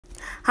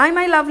Hi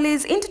my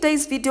lovelies, in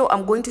today's video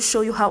I'm going to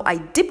show you how I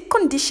deep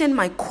condition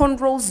my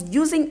cornrows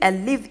using a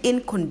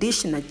leave-in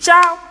conditioner.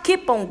 Ciao,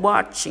 keep on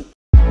watching.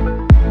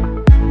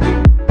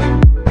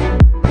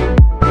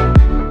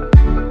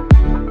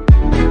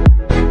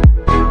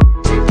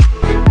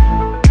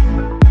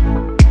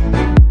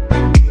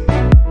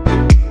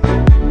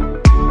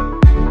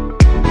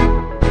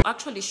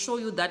 Actually show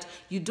you that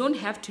you don't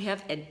have to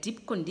have a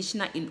deep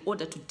conditioner in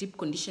order to deep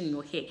condition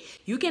your hair.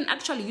 You can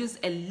actually use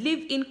a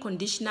leave-in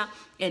conditioner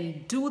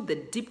and do the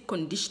deep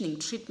conditioning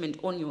treatment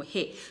on your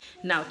hair.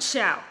 Now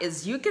ciao,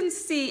 as you can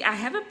see I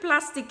have a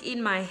plastic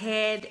in my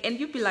head and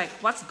you'll be like,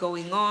 what's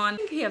going on?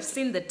 If you have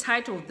seen the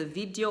title of the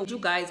video, you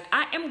guys,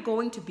 I am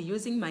going to be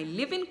using my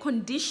leave-in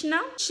conditioner,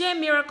 Shea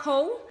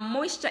Miracle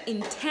Moisture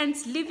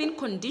Intense Leave-in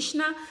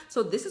Conditioner.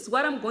 So this is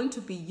what I'm going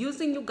to be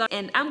using, you guys,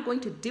 and I'm going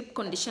to deep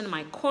condition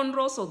my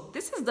cornrows. So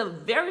this is the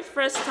very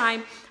first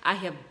time I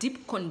have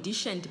deep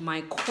conditioned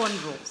my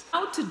cornrows.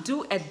 How to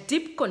do a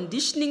deep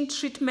conditioning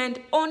treatment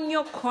on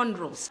your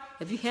cornrows.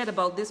 Have you heard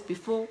about this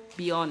before?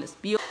 Be honest.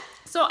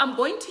 So I'm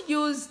going to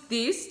use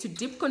this to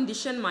deep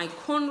condition my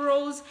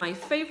cornrows. My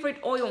favorite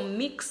oil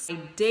mix, my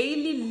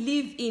daily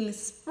leave-in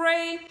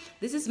spray.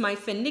 This is my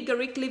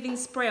fenugreek leave-in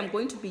spray. I'm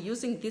going to be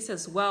using this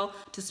as well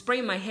to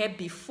spray my hair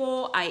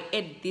before I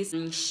add this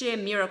Shea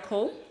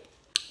Miracle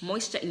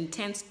Moisture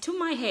Intense to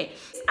my hair.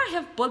 I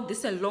have bought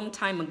this a long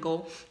time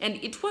ago and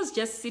it was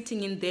just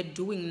sitting in there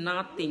doing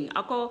nothing.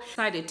 I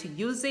decided to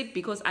use it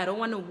because I don't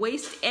want to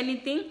waste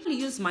anything. I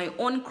use my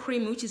own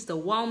cream, which is the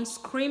Worms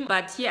cream,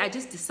 but yeah, I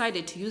just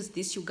decided to use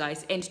this, you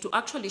guys, and to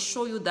actually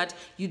show you that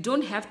you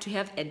don't have to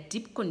have a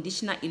deep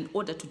conditioner in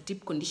order to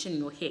deep condition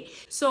your hair.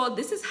 So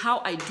this is how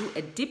I do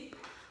a deep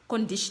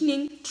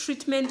conditioning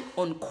treatment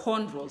on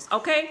cornrows.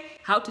 Okay,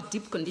 how to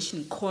deep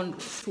condition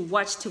cornrows. To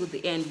watch till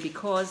the end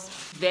because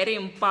very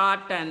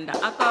important.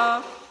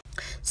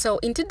 So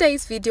in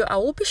today's video I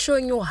will be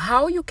showing you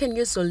how you can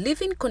use your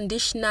leave-in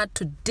conditioner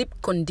to deep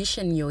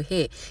condition your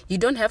hair. You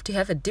don't have to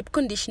have a deep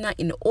conditioner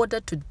in order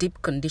to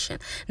deep condition.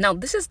 Now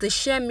this is the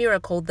Shea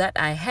Miracle that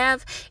I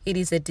have. It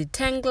is a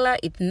detangler.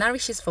 It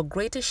nourishes for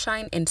greater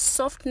shine and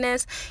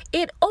softness.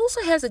 It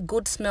also has a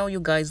good smell, you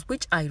guys,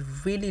 which I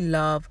really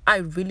love. I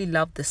really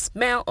love the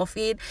smell of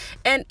it,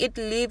 and it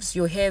leaves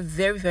your hair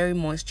very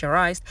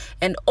moisturized.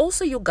 And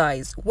also, you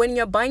guys, when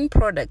you're buying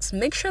products,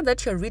 make sure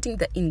that you're reading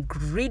the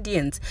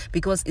ingredients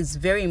because it's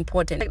very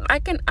important. I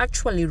can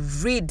actually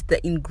read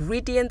the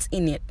ingredients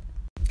in it.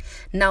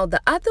 Now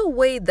the other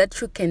way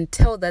that you can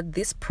tell that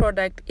this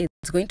product is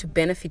going to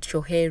benefit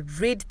your hair,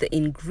 read the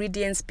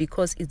ingredients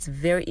because it's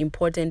very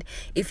important.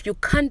 If you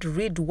can't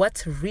read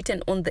what's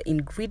written on the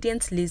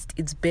ingredients list,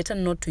 it's better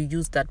not to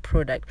use that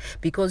product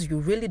because you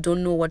really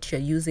don't know what you're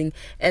using.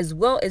 As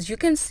well as you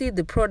can see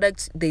the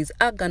products, there's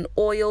argan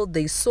oil,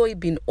 there's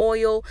soybean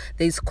oil,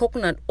 there's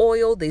coconut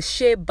oil, there's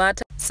shea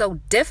butter. So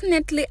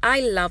definitely I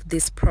love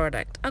this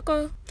product.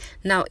 Okay.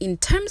 Now in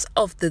terms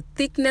of the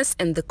thickness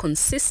and the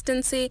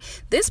consistency,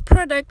 this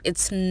product,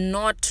 it's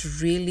not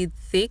really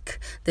thick.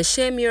 The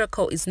Shea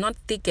Miracle is not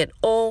thick at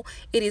all.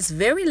 It is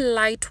very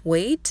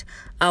lightweight,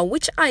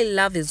 which I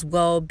love as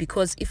well,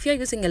 because if you're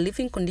using a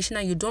leave-in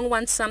conditioner, you don't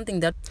want something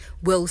that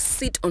will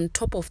sit on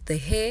top of the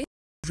hair,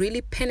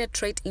 really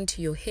penetrate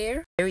into your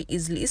hair very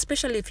easily,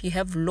 especially if you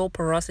have low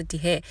porosity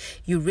hair.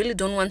 You really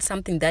don't want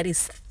something that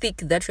is thick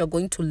that you're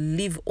going to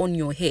leave on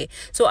your hair.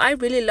 So I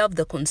really love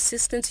the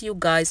consistency, you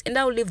guys, and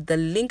I'll leave the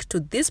link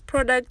to this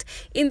product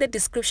in the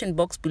description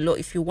box below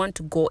if you want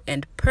to go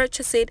and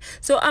purchase it.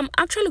 So I'm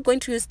actually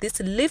going to use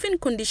this leave-in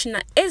conditioner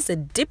as a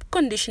deep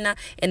conditioner,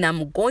 and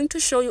I'm going to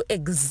show you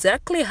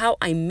exactly how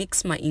I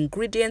mix my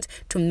ingredients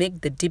to make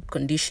the deep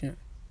conditioner.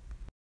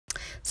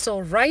 So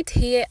right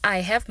here I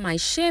have my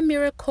Shea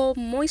Miracle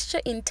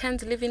Moisture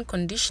Intense Leave-in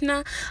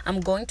Conditioner. I'm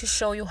going to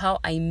show you how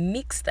I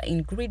mix the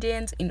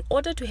ingredients in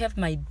order to have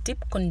my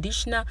deep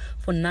conditioner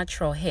for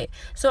natural hair.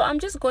 So I'm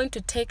just going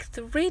to take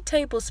 3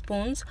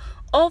 tablespoons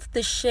of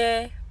the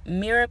Shea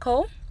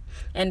Miracle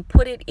and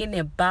put it in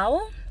a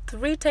bowl.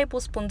 3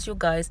 tablespoons, you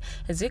guys.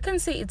 As you can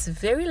see, it's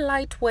very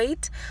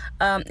lightweight.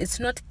 It's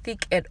not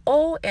thick at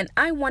all, and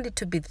I want it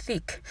to be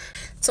thick.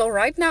 So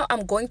right now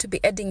I'm going to be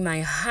adding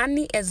my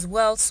honey as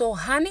well. So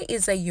honey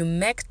is a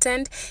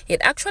humectant.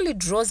 It actually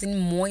draws in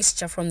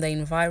moisture from the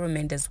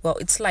environment as well.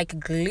 It's like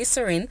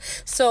glycerin.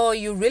 So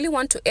you really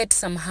want to add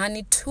some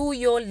honey to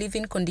your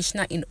leave-in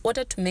conditioner in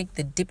order to make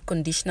the deep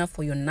conditioner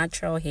for your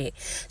natural hair.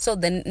 So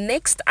the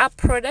next up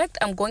product,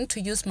 I'm going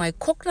to use my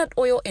coconut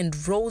oil and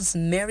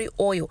rosemary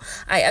oil.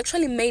 I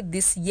actually made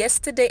this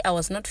yesterday. I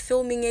was not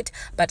filming it,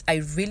 but I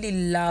really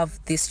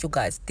love this, you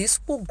guys. This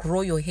will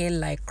grow your hair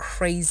like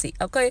crazy.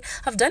 Okay,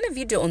 I've done a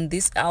video on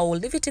this. I will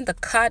leave it in the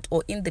card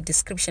or in the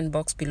description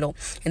box below.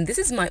 And this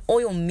is my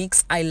oil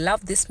mix. I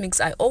love this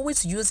mix. I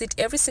always use it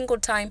every single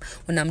time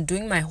when I'm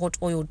doing my hot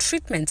oil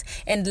treatments.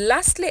 And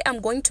lastly, I'm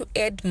going to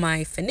add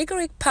my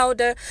fenugreek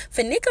powder.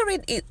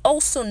 Fenugreek is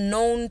also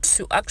known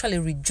to actually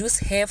reduce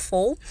hair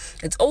fall.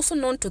 It's also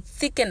known to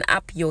thicken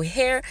up your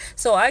hair.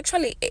 So I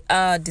actually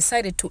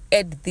decided to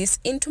add this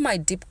into my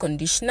deep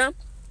conditioner.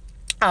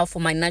 for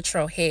my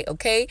natural hair.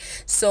 Okay,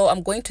 so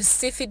I'm going to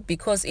sieve it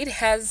because it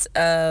has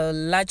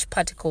large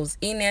particles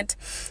in it.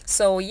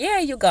 So yeah,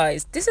 you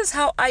guys, this is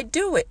how I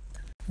do it.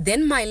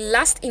 Then my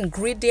last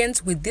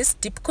ingredient with this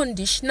deep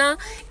conditioner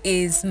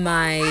is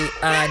my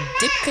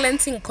deep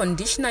cleansing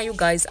conditioner. You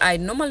guys, I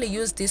normally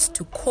use this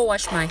to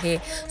co-wash my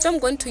hair, so I'm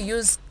going to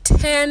use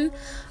 10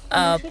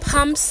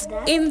 pumps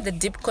in the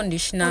deep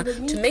conditioner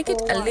to make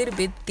it a little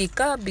bit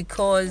thicker,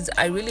 because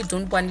I really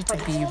don't want it to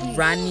be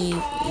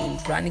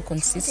runny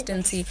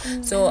consistency.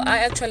 So I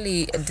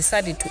actually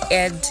decided to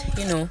add,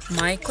 you know,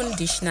 my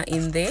conditioner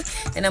in there,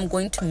 and I'm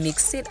going to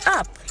mix it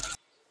up.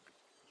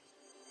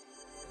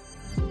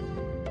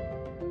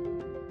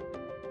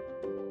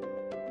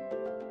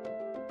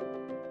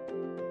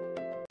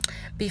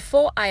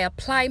 Before I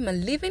apply my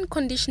leave-in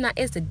conditioner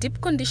as the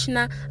deep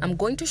conditioner, I'm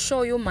going to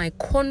show you my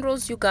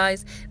cornrows, you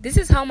guys. This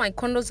is how my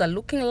cornrows are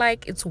looking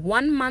like. It's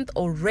 1 month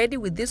already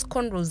with these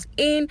cornrows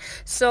in.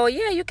 So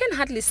yeah, you can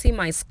hardly see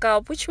my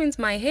scalp, which means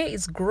my hair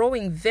is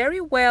growing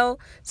very well.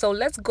 So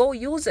let's go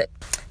use it.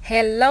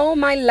 Hello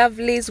my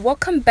lovelies,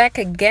 welcome back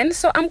again.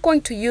 So I'm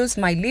going to use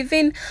my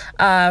leave-in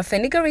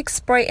fenugreek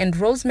spray and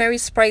rosemary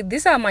spray.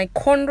 These are my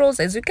cornrows.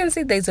 As you can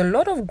see, there's a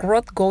lot of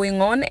growth going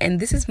on, and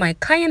this is my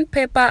cayenne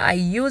pepper. I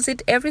use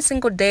it every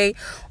single day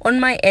on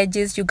my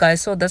edges, you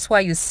guys, so that's why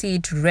you see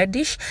it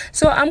reddish.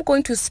 So I'm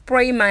going to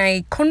spray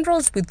my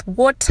cornrows with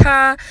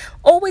water.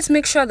 Always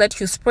make sure that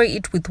you spray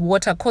it with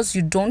water, because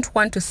you don't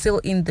want to seal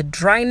in the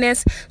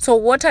dryness. So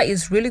water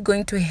is really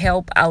going to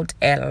help out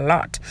a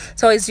lot.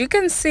 So as you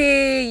can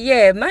see,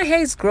 yeah, my hair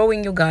is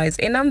growing, you guys,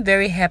 and I'm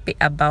very happy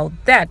about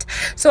that.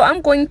 So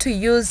I'm going to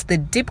use the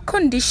deep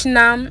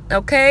conditioner.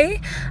 Okay,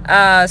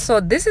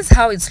 so this is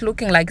how it's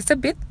looking like. It's a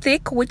bit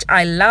thick, which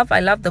I love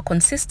the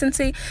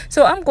consistency.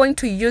 So I'm going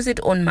to use it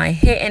on my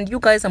hair, and you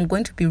guys, I'm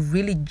going to be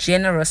really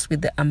generous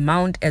with the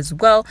amount as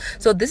well.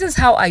 So this is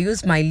how I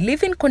use my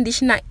leave-in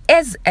conditioner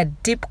as a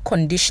deep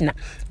conditioner.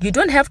 You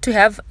don't have to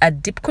have a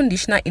deep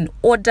conditioner in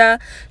order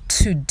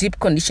to deep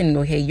condition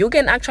your hair. You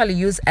can actually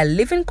use a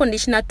leave-in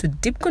conditioner to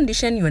deep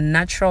condition your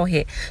natural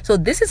hair. So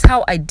this is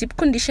how I deep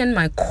condition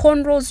my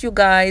cornrows, you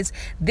guys.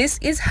 This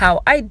is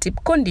how I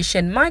deep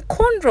condition my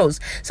cornrows.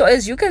 So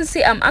as you can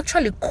see, I'm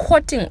actually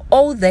coating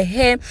all the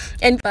hair,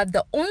 but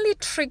the only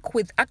trick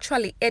with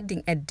actually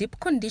adding a deep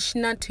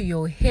conditioner to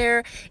your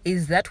hair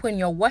is that when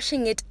you're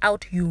washing it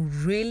out, you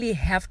really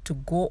have to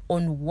go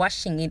on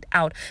washing it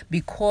out,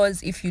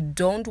 because if you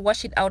don't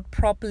wash it out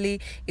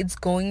properly, it's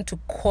going to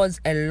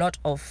cause a lot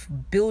of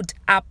build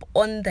up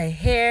on the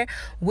hair,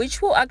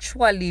 which will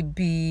actually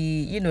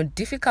be, you know,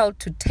 difficult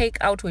to take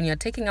out when you're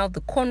taking out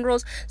the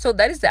cornrows. So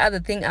that is the other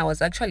thing I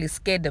was actually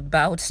scared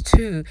about,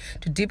 to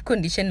deep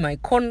condition my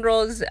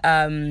cornrows.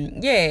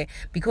 Yeah,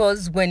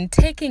 because when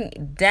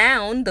taking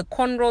down the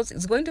cornrows,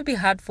 it's going to be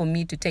hard for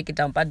me to take it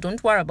down, but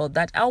don't worry about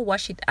that. I'll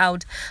wash it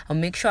out. I'll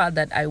make sure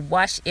that I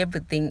wash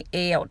everything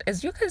out.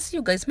 As you can see,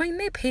 you guys, my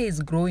nape hair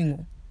is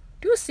growing.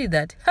 Do you see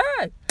that?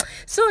 Hi.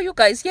 So you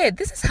guys, yeah,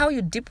 this is how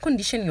you deep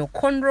condition your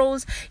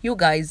cornrows. You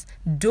guys,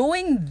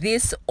 doing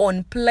this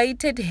on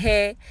plaited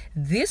hair,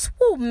 this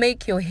will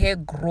make your hair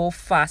grow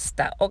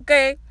faster.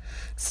 Okay,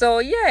 so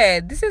yeah,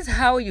 this is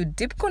how you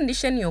deep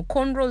condition your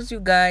cornrows, you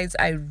guys.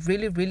 I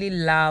really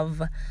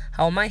love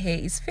how my hair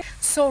is fit.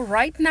 So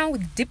right now,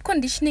 with deep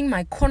conditioning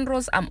my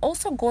cornrows, I'm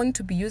also going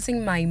to be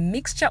using my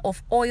mixture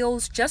of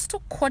oils just to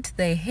coat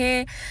the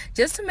hair,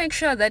 just to make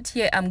sure that,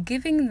 yeah, I'm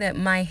giving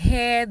my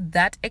hair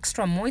that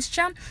extra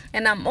moisture.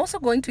 And I'm also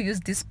going to use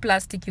this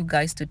plastic, you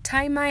guys, to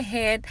tie my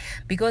head,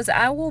 because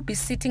I will be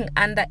sitting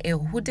under a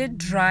hooded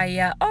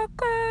dryer.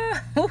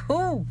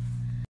 Okay.